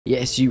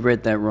Yes, you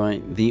read that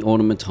right. The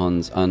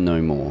Automatons are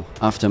no more.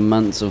 After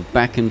months of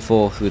back and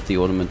forth with the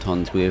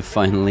Automatons, we have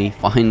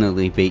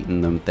finally beaten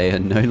them. They are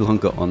no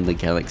longer on the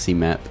galaxy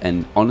map,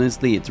 and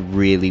honestly, it's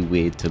really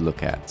weird to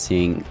look at.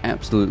 Seeing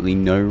absolutely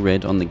no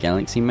red on the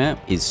galaxy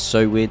map is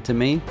so weird to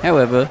me.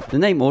 However, the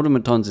name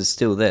Automatons is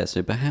still there,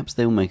 so perhaps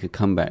they'll make a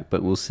comeback,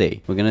 but we'll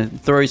see. We're gonna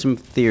throw some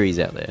theories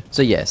out there.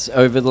 So yes,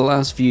 over the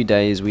last few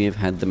days, we have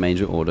had the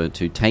major order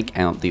to take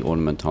out the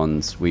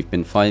Automatons. We've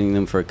been fighting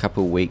them for a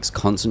couple of weeks,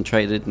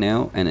 concentrated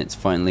now, and it's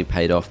finally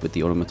paid off with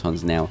the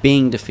Automatons now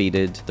being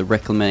defeated. The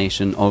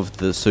reclamation of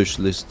the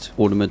socialist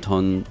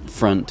automaton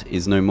front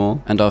is no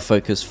more, and our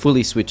focus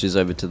fully switches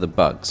over to the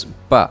bugs.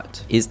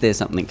 But is there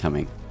something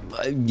coming?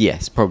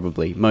 Yes,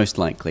 probably, most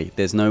likely.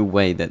 There's no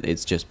way that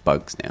it's just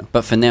bugs now.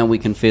 But for now, we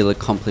can feel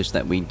accomplished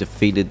that we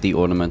defeated the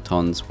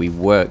Automatons. We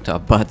worked our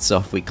butts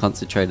off. We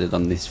concentrated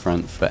on this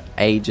front for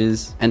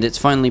ages, and it's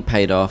finally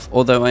paid off.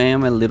 Although I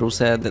am a little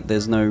sad that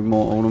there's no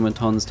more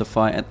Automatons to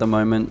fight at the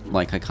moment.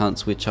 Like, I can't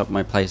switch up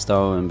my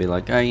playstyle and be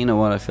like, oh, you know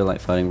what, I feel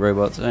like fighting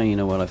robots. Oh, you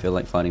know what, I feel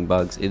like fighting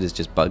bugs. It is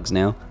just bugs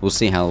now. We'll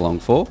see how long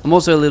for. I'm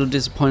also a little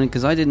disappointed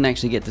because I didn't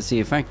actually get to see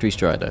a Factory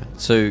Strider.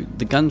 So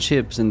the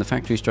gunships and the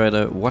Factory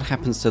Strider, what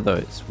happens to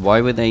those?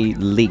 Why were they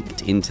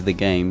leaked into the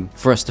game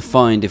for us to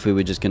find if we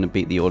were just going to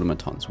beat the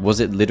Automatons? Was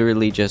it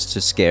literally just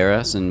to scare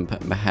us and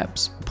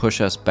perhaps push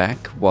us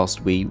back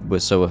whilst we were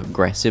so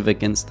aggressive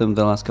against them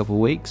the last couple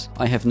of weeks?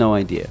 I have no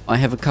idea. I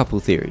have a couple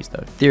theories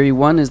though. Theory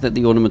one is that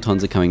the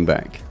Automatons are coming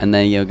back, and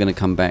they are going to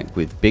come back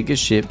with bigger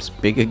ships,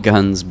 bigger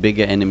guns,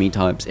 bigger enemy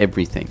types,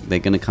 everything. They're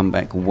going to come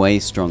back way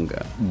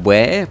stronger.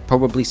 Where?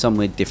 Probably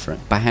somewhere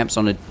different. Perhaps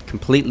on a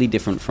completely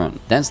different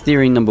front. That's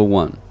theory number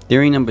one.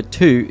 Theory number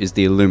two is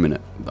the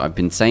Illuminate. I've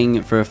been saying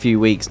it for a few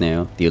weeks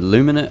now. The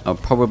Illuminate are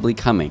probably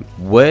coming.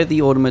 Were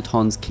the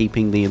Automatons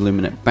keeping the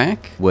Illuminate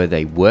back? Were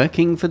they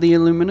working for the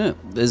Illuminate?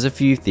 There's a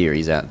few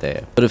theories out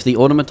there. But if the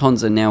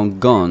Automatons are now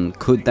gone,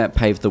 could that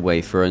pave the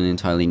way for an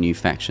entirely new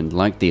faction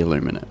like the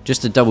Illuminate?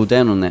 Just to double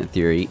down on that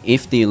theory,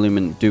 if the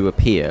Illuminate do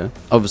appear,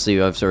 obviously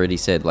I've already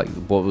said, like,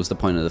 what was the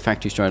point of the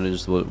Factory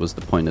Striders? What was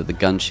the point of the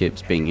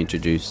gunships being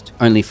introduced?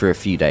 Only for a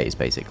few days,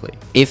 basically.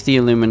 If the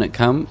Illuminate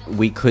come,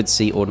 we could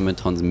see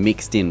Automatons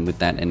mixed in with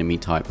that enemy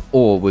type,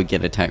 or we'll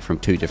get attacked from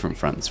two different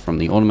fronts, from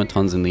the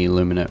Automatons and the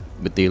Illuminate,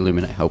 with the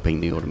Illuminate helping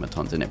the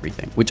Automatons and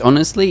everything. Which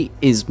honestly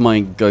is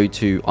my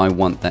go-to. I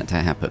want that to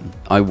happen.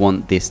 I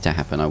want this to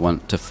happen. I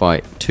want to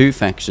fight two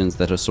factions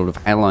that are sort of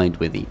allied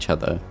with each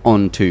other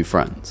on two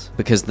fronts,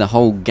 because the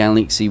whole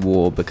galaxy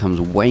war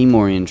becomes way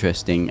more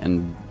interesting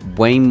and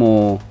way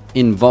more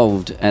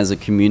involved as a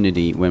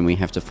community when we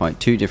have to fight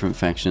two different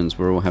factions.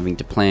 We're all having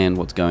to plan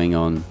what's going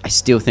on. I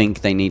still think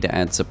they need to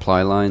add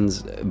supply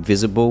lines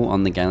visible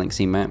on the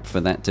galaxy map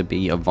for that to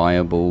be a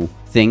viable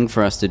thing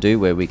for us to do,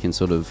 where we can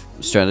sort of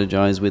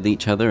strategize with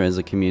each other as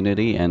a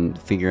community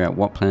and figure out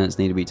what planets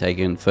need to be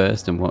taken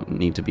first and what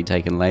need to be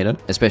taken later,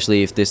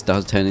 especially if this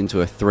does turn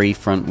into a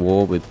three-front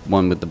war, with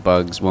one with the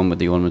bugs, one with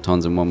the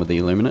Automatons, and one with the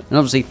Illuminate. And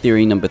obviously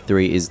theory number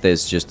three is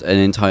there's just an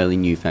entirely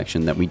new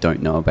faction that we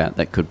don't know about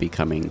that could be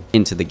coming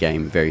into the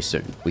game very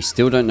soon. We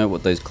still don't know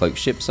what those cloaked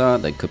ships are.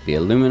 They could be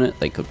Illuminate,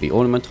 they could be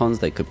Automatons,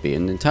 they could be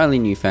an entirely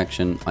new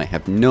faction. I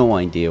have no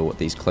idea what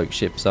these cloaked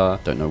ships are.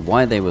 Don't know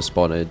why they were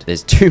spotted.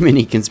 There's too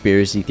many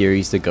conspiracy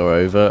theories to go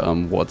over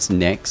on what's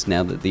next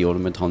now that the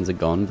Automatons are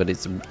gone, but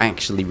it's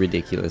actually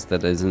ridiculous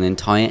that there's an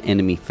entire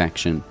enemy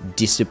faction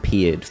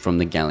disappeared from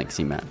the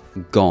galaxy map.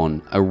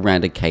 Gone.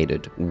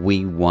 Eradicated.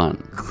 We won.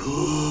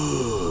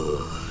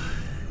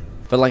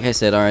 But like I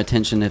said, our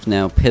attention have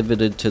now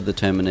pivoted to the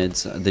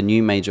Terminids. The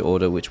new major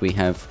order, which we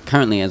have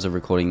currently, as of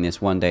recording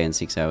this, 1 day and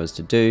 6 hours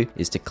to do,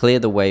 is to clear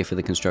the way for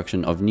the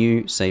construction of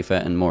new, safer,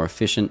 and more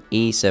efficient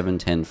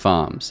E710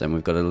 farms. And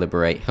we've got to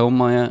liberate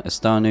Hellmire,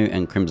 Astanu,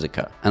 and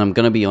Crimsica. And I'm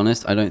going to be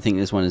honest, I don't think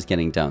this one is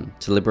getting done.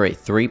 To liberate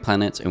 3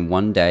 planets in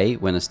 1 day,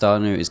 when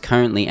Astanu is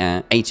currently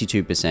at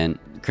 82%,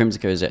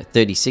 Crimsica is at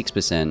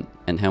 36%,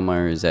 and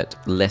Hellmire is at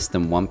less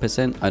than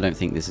 1%. I don't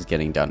think this is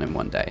getting done in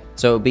 1 day.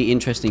 So it'll be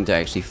interesting to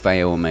actually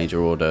fail a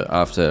major order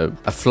after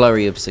a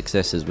flurry of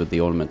successes with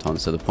the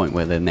Automatons to the point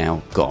where they're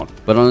now gone.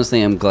 But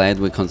honestly, I'm glad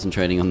we're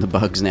concentrating on the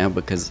bugs now,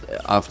 because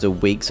after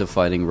weeks of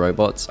fighting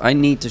robots, I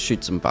need to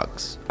shoot some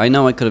bugs. I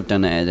know I could have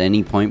done it at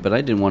any point, but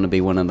I didn't want to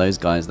be one of those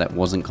guys that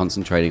wasn't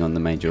concentrating on the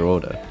major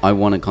order. I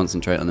want to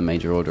concentrate on the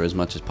major order as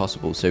much as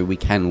possible so we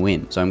can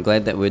win. So I'm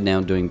glad that we're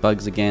now doing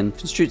bugs again.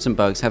 Just shoot some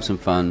bugs, have some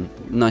fun,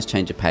 nice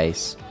change of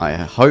pace.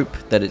 I hope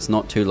that it's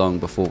not too long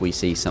before we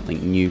see something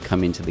new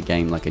come into the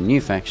game, like a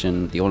new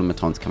faction, the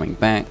Automatons coming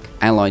back,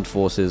 allied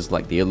forces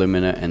like the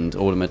Illuminate and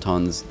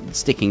Automatons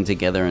sticking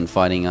together and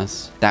fighting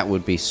us. That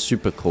would be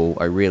super cool.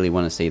 I really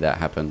want to see that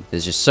happen.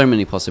 There's just so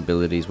many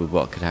possibilities with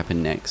what could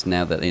happen next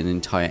now that an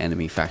entire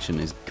enemy faction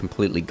is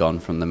completely gone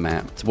from the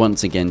map. It's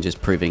once again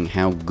just proving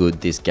how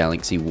good this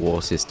galaxy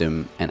war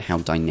system and how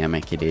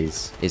dynamic it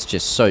is. It's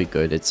just so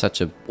good. It's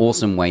such an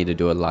awesome way to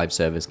do a live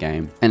service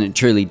game, and it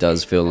truly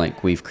does feel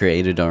like we've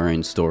created our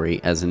own story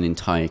as an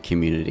entire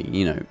community.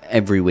 You know,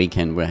 every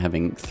weekend we're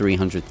having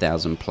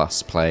 300,000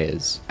 plus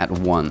players at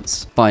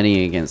once,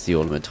 fighting against the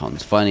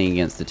Automatons, fighting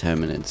against the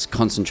Terminids,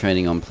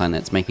 concentrating on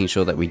planets, making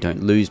sure that we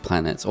don't lose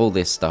planets, all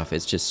this stuff.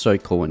 It's just so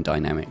cool and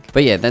dynamic.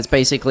 But yeah, that's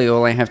basically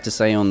all I have to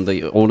say on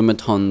the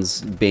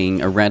Automatons being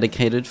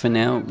eradicated for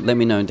now. Let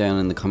me know down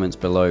in the comments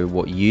below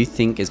what you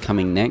think is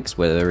coming next,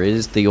 whether it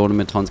is the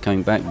Automatons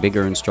coming back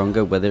bigger and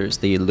stronger, whether it's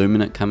the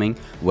Illuminate coming,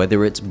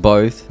 whether it's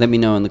both. Let me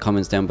know in the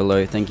comments down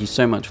below. Thank you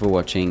so much for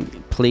watching.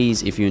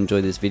 Please, if you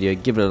enjoyed this video,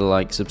 give it a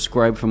like,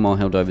 subscribe for more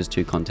Helldivers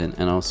 2 content,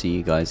 and I'll see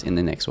you guys in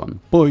the next one.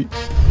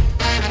 Bye!